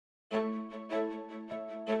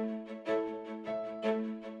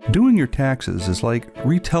Doing your taxes is like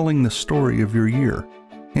retelling the story of your year.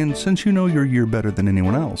 And since you know your year better than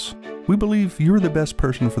anyone else, we believe you're the best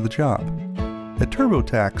person for the job. At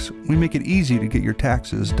TurboTax, we make it easy to get your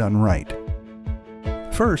taxes done right.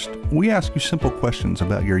 First, we ask you simple questions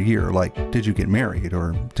about your year, like did you get married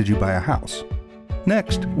or did you buy a house?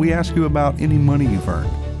 Next, we ask you about any money you've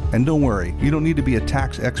earned. And don't worry, you don't need to be a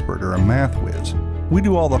tax expert or a math whiz. We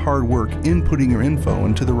do all the hard work inputting your info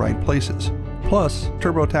into the right places. Plus,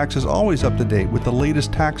 TurboTax is always up to date with the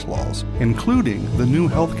latest tax laws, including the new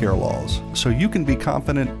healthcare laws, so you can be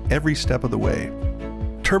confident every step of the way.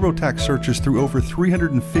 TurboTax searches through over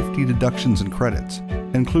 350 deductions and credits,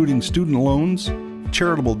 including student loans,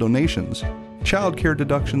 charitable donations, child care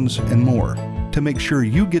deductions, and more, to make sure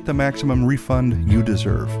you get the maximum refund you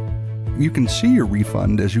deserve. You can see your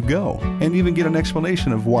refund as you go, and even get an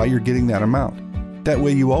explanation of why you're getting that amount. That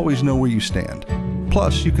way you always know where you stand.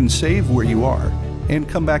 Plus, you can save where you are, and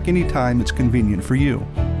come back anytime it's convenient for you.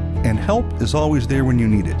 And help is always there when you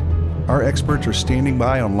need it. Our experts are standing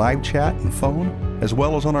by on live chat and phone, as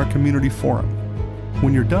well as on our community forum.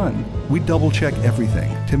 When you're done, we double-check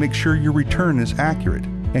everything to make sure your return is accurate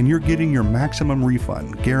and you're getting your maximum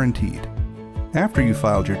refund guaranteed. After you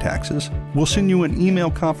filed your taxes, we'll send you an email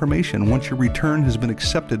confirmation once your return has been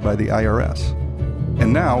accepted by the IRS.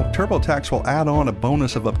 And now, TurboTax will add on a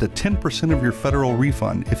bonus of up to 10% of your federal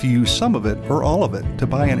refund if you use some of it or all of it to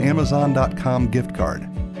buy an Amazon.com gift card.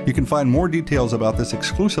 You can find more details about this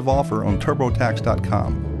exclusive offer on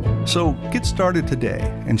TurboTax.com. So get started today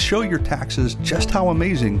and show your taxes just how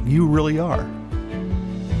amazing you really are.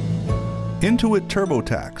 Intuit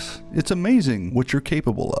TurboTax. It's amazing what you're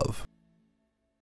capable of.